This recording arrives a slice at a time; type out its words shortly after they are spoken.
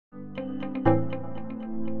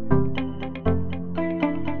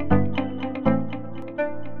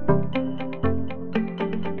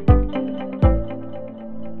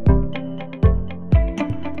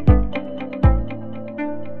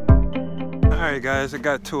Alright guys, I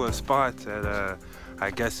got to a spot that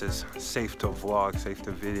I guess is safe to vlog, safe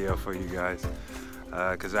to video for you guys,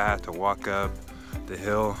 because I had to walk up the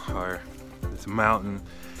hill or this mountain,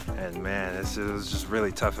 and man, it was just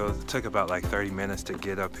really tough. It took about like 30 minutes to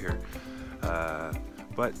get up here,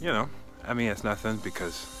 but you know, I mean, it's nothing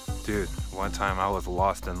because, dude, one time I was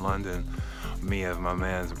lost in London, me and my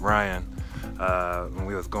man Ryan, when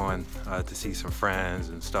we was going to see some friends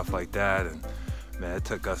and stuff like that, and man, it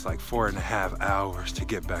took us like 4.5 hours to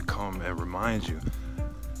get back home. And remind you,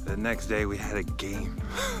 the next day we had a game.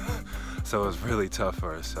 So it was really tough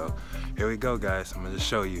for us. So here we go, guys. I'm gonna just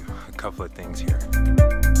show you a couple of things here.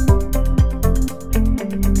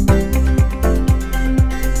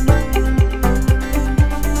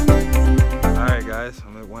 Alright guys,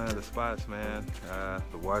 I'm at one of the spots, man.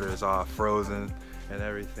 The water is all frozen and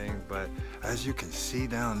everything, but as you can see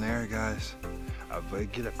down there, guys, if I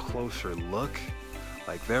get a closer look,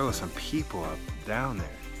 like there was some people up down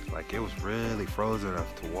there. Like it was really frozen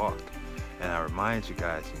enough to walk. And I remind you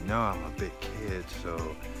guys, you know I'm a big kid,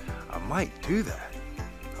 so I might do that.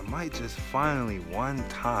 I might just finally one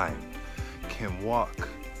time can walk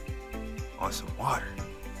on some water.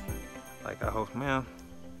 Like I hope, man.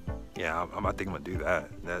 Yeah, I think I'm gonna do that.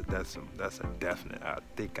 That's a definite. I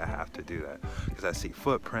think I have to do that because I see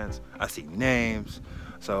footprints, I see names.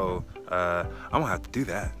 So I'm gonna have to do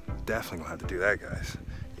that. Definitely gonna have to do that, guys.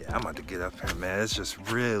 Yeah, I'm about to get up here, man. It's just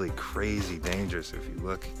really crazy dangerous if you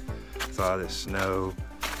look. It's all this snow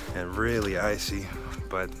and really icy,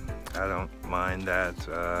 but I don't mind that.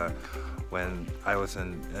 When I was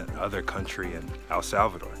in another country in El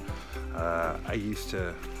Salvador, I used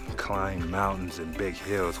to climb mountains and big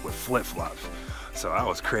hills with flip-flops. So I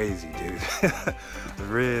was crazy, dude.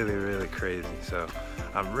 Really, really crazy. So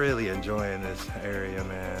I'm really enjoying this area,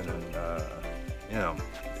 man. And you know,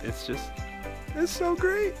 it's so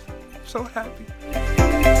great. I'm so happy.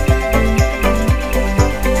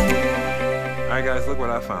 All right, guys, look what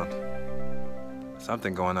I found.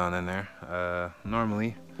 Something going on in there.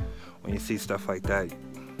 Normally, when you see stuff like that,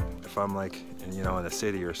 if I'm like, you know, in a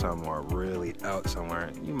city or something, or really out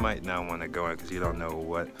somewhere, you might not want to go in because you don't know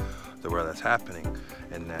what the world that's happening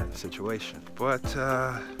in that situation. But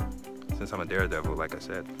since I'm a daredevil, like I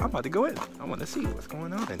said, I'm about to go in. I want to see what's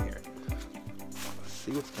going on in here. Let's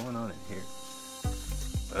see what's going on in here.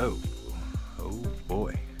 Oh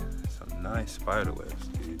boy, some nice spider webs,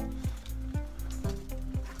 dude.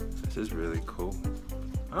 This is really cool.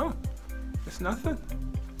 Oh, it's nothing.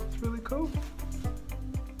 It's really cool.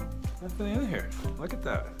 Nothing in here. Look at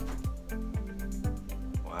that.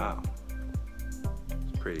 Wow.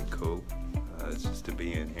 It's pretty cool. It's just to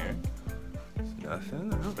be in here. It's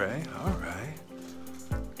nothing. Alright.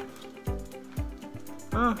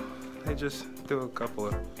 Oh, they just threw a couple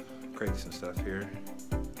of crates and stuff here.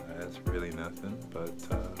 It's really nothing, but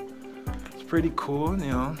it's pretty cool,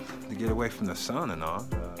 you know, to get away from the sun and all.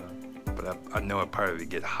 But I know it probably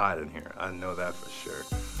get hot in here. I know that for sure.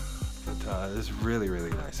 But it's really,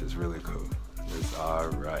 really nice. It's really cool. It's all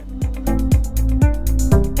right.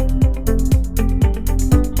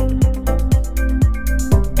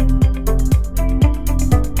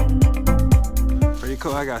 Pretty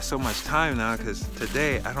cool. I got so much time now because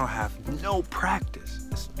today I don't have no practice.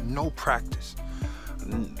 It's no practice.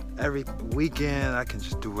 Every weekend I can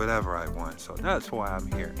just do whatever I want. So that's why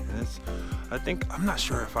I'm here. And I'm not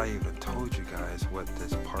sure if I even told you guys what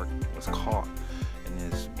this park was called.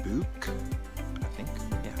 And it's Book, I think.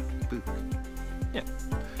 Yeah, Book. Yeah.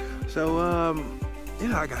 So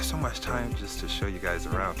yeah, I got so much time just to show you guys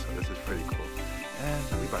around. So this is pretty cool.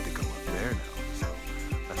 And we about to go up there now. So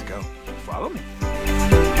let's go. Follow me.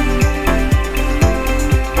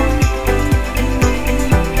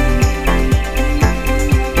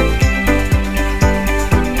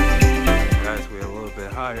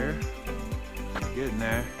 Getting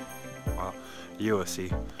there. Well, you will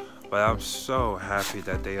see. But I'm so happy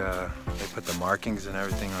that they put the markings and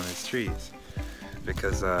everything on these trees,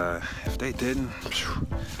 because if they didn't,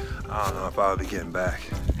 I don't know if I'll be getting back.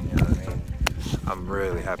 You know what I mean? I'm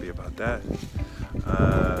really happy about that.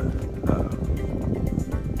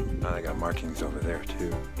 Now they got markings over there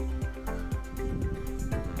too,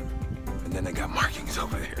 and then they got markings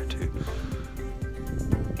over there too.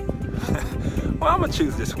 Well, I'm gonna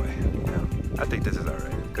choose this way. You know, I think this is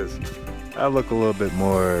alright because I look a little bit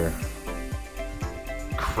more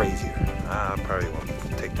crazier. I probably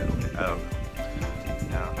won't take that away. I don't know.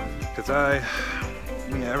 No, because I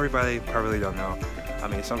mean, everybody probably don't know. I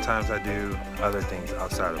mean, sometimes I do other things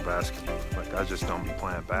outside of basketball. Like I just don't be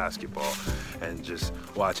playing basketball and just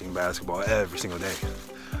watching basketball every single day.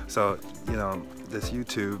 So, you know, this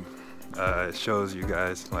YouTube it shows you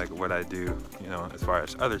guys like what I do, you know, as far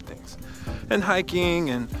as other things. And hiking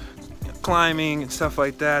and climbing and stuff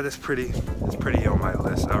like that is pretty on my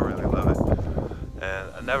list. I really love it.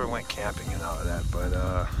 And I never went camping and all of that, but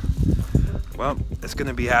well, it's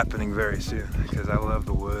gonna be happening very soon because I love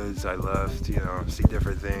the woods. I love to, you know, see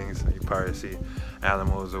different things. You probably see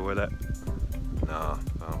animals or whatever. No,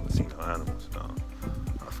 I don't see no animals. No,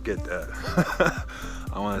 I forget that.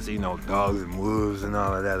 I want to see no dogs and wolves and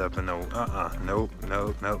all of that up in the nope.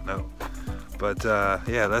 But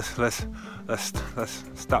yeah, let's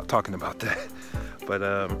stop talking about that. But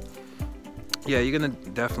yeah, you're gonna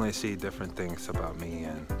definitely see different things about me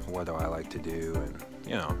and what do I like to do, and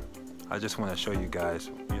you know, I just want to show you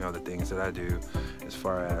guys, you know, the things that I do as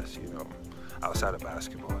far as, you know, outside of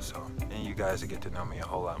basketball. So, and you guys will get to know me a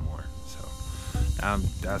whole lot more. So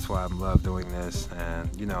that's why I love doing this. And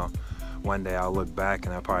you know, one day I'll look back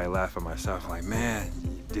and I'll probably laugh at myself like, man,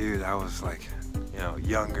 dude, I was like, you know,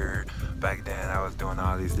 younger back then. I was doing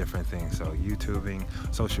all these different things. So YouTubing,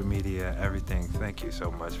 social media, everything. Thank you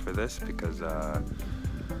so much for this because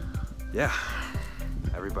yeah,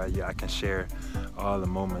 everybody, yeah, I can share all the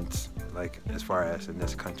moments like as far as in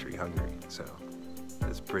this country, Hungary. So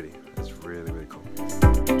it's pretty. It's really, really cool.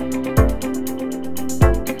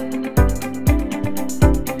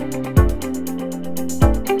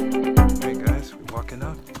 Walking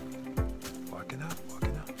up.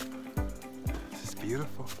 This is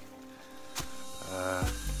beautiful.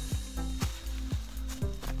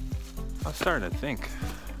 I'm starting to think,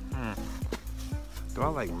 do I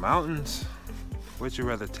like mountains? Would you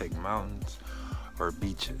rather take mountains or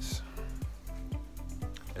beaches?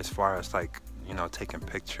 As far as like, you know, taking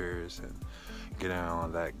pictures and getting all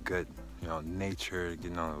that good, you know, nature,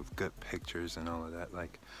 getting all those good pictures and all of that,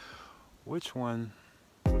 like, which one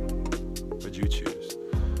would you choose?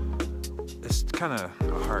 It's kind of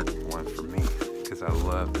a hard one for me because I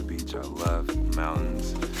love the beach, I love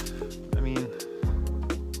mountains. I mean,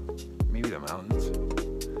 maybe the mountains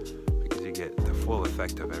because you get the full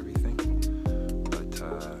effect of everything. But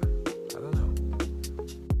I don't know.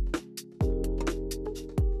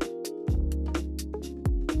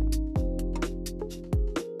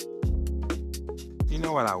 You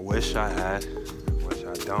know what I wish I had, which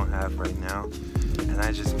I don't have right now? And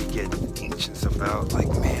I just be getting anxious about, like,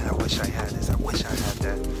 man, I wish I had this, I wish I had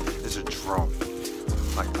that, is a drone.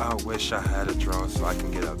 Like, I wish I had a drone so I can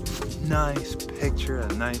get a nice picture, a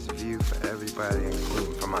nice view for everybody,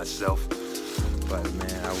 including for myself. But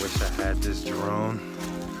man, I wish I had this drone.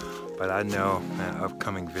 But I know, man,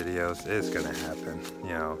 upcoming videos, it's gonna happen. You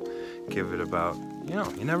know, give it about, you know,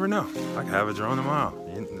 you never know. I could have a drone tomorrow.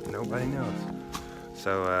 Nobody knows.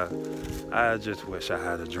 So I just wish I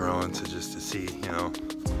had a drone to see, you know,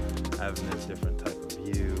 having this different type of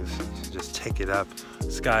views, just take it up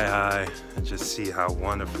sky high and just see how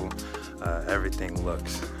wonderful everything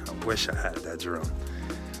looks. I wish I had that drone.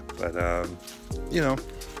 But you know,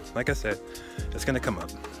 like I said, it's gonna come up.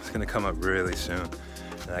 It's gonna come up really soon.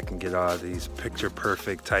 And I can get all these picture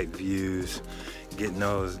perfect type views, getting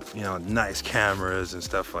those, you know, nice cameras and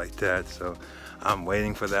stuff like that. So I'm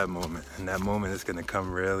waiting for that moment, and that moment is gonna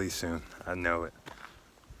come really soon. I know it.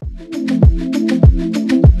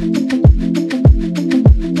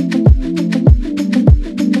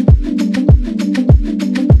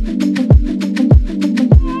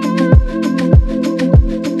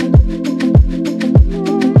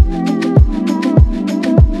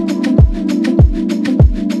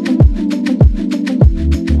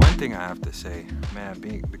 One thing I have to say, man,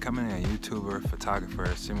 becoming a YouTuber, photographer,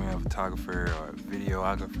 cinematographer, or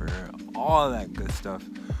videographer, all that good stuff,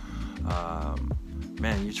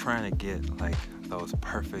 man, you're trying to get like those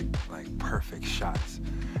perfect shots,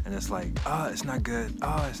 and it's like, oh, it's not good,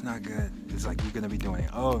 oh, it's not good. It's like you're gonna be doing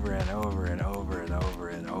it over and over and over and over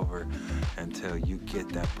and over until you get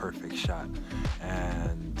that perfect shot.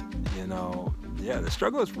 And you know, yeah, the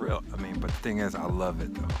struggle is real. I mean, but the thing is, I love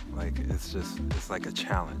it though. Like, it's like a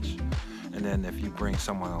challenge. And then if you bring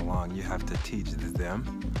someone along, you have to teach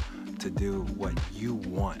them to do what you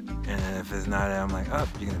want. And if it's not, I'm like, oh,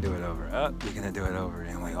 you're gonna do it over. Oh, you're gonna do it over.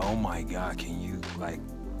 And I'm like, oh my God, can you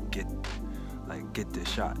get this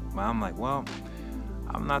shot? But I'm like, well,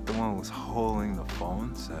 I'm not the one who's holding the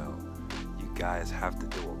phone, so you guys have to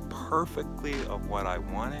do it perfectly of what I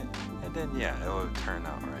wanted, and then yeah, it will turn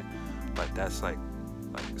out right. But that's like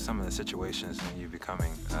like some of the situations when you're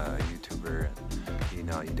becoming a YouTuber, and you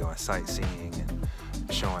know, you're doing sightseeing and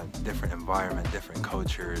showing different environment, different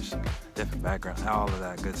cultures, different background, all of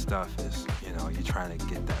that good stuff is, you know, you're trying to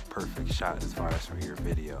get that perfect shot as far as for your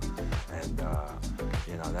video. And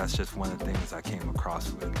you know, that's just one of the things I came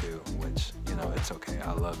across with too, which, you know, it's okay,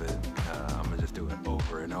 I love it. I'm gonna just do it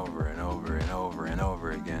over and over and over and over and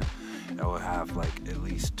over again. I will have like at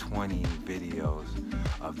least 20 videos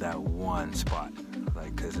of that one spot,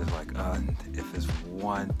 like, cause it's like if it's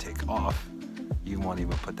one take off, you won't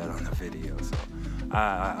even put that on the video. So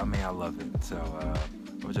I mean, I love it. So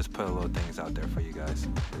we'll just put little things out there for you guys.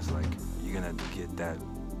 It's like you're gonna get that,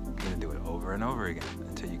 you're gonna do it over and over again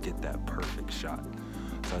until you get that perfect shot.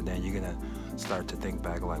 So then you're gonna start to think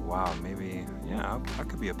back like, wow, maybe, yeah, I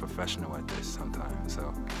could be a professional at this sometime.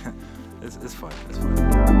 So it's fun. It's fun.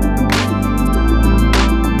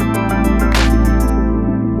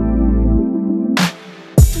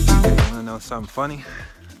 Okay, you wanna know something funny?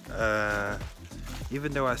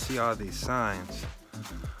 Even though I see all these signs,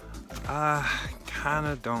 I kind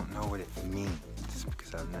of don't know what it means,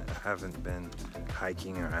 because I haven't been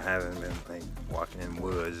hiking, or I haven't been like walking in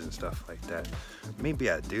woods and stuff like that. Maybe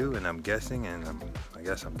I do, and I'm guessing, and I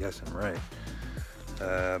guess I'm guessing right.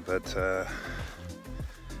 But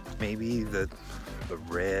maybe the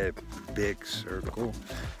red big circle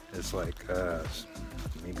is like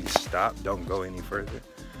maybe stop, don't go any further.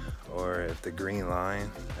 Or if the green line,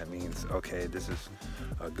 that means, okay, this is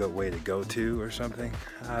a good way to go to or something.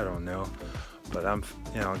 I don't know, but I'm,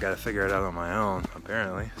 you know, got to figure it out on my own,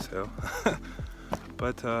 apparently, so.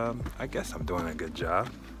 But I guess I'm doing a good job.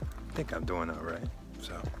 I think I'm doing all right.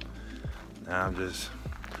 So now I'm just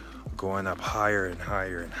going up higher and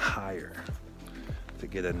higher and higher to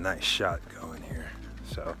get a nice shot going here.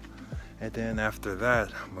 So, and then after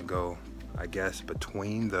that, I'm gonna go, I guess,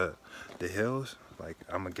 between the hills. Like,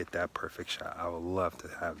 I'm gonna get that perfect shot. I would love to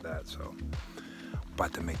have that, so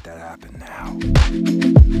about to make that happen now.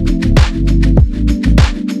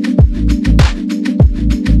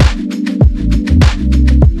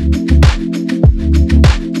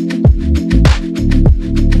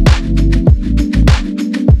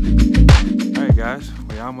 Alright guys,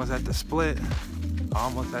 we almost at the split.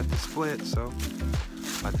 Almost at the split, so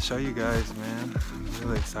about to show you guys, man. I'm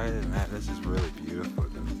really excited, man. This is really beautiful,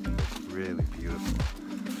 dude. It's really beautiful.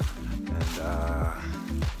 And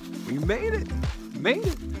we made it. Made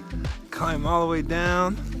it. Climbed all the way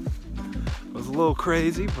down. It was a little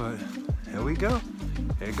crazy, but here we go.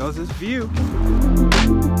 Here goes this view.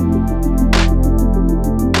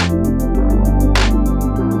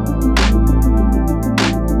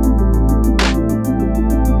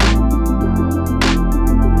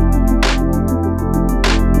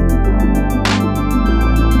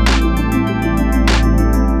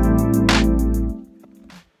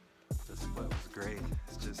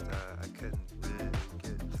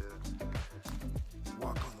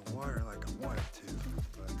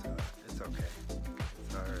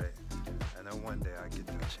 One day I get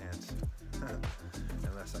the chance,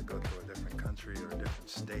 unless I go to a different country or a different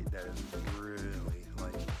state that is really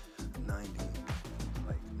like 90,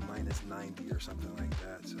 like minus 90 or something like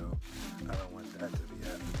that. So I don't want that to be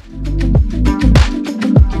happening.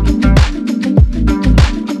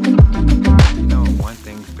 You know, one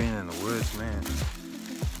thing's being in the woods, man,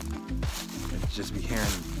 it's just be hearing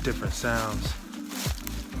different sounds,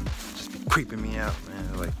 just be creeping me out,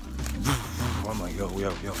 man. Like, I'm like, yo.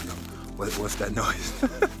 What's that noise?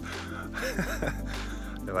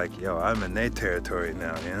 They're like, yo, I'm in their territory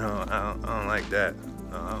now, you know? I don't like that.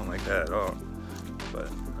 No, I don't like that at all.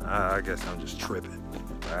 But I guess I'm just tripping.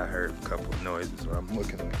 I heard a couple of noises, so I'm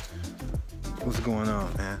looking like, what's going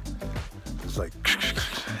on, man? It's like,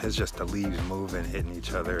 it's just the leaves moving, hitting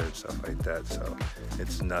each other and stuff like that, so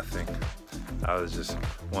it's nothing. I was just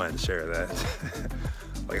wanting to share that.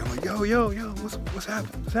 Like, I'm like, yo, what's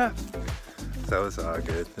happening? What's happening? So it's all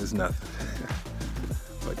good, it's nothing.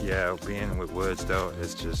 But yeah, being with woods though,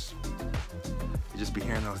 it's just, you just be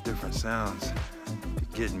hearing those different sounds. Be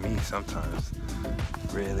getting me sometimes,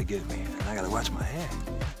 really get me. And I gotta watch my head.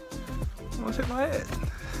 I almost hit my head.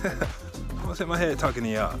 I almost hit my head talking to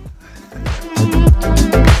y'all.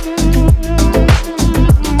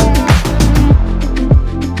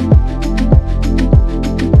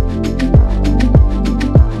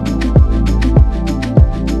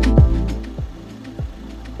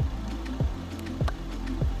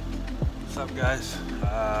 Guys,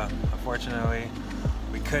 unfortunately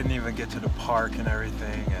we couldn't even get to the park and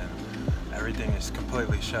everything is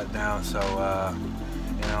completely shut down, so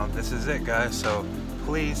you know, this is it guys. So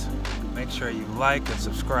please make sure you like and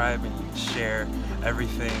subscribe and you share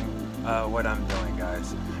everything what I'm doing,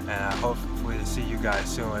 guys. And I hopefully to see you guys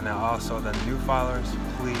soon. And also the new followers,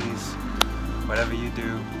 please, whatever you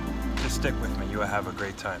do, just stick with me. You will have a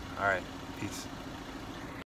great time. All right, peace.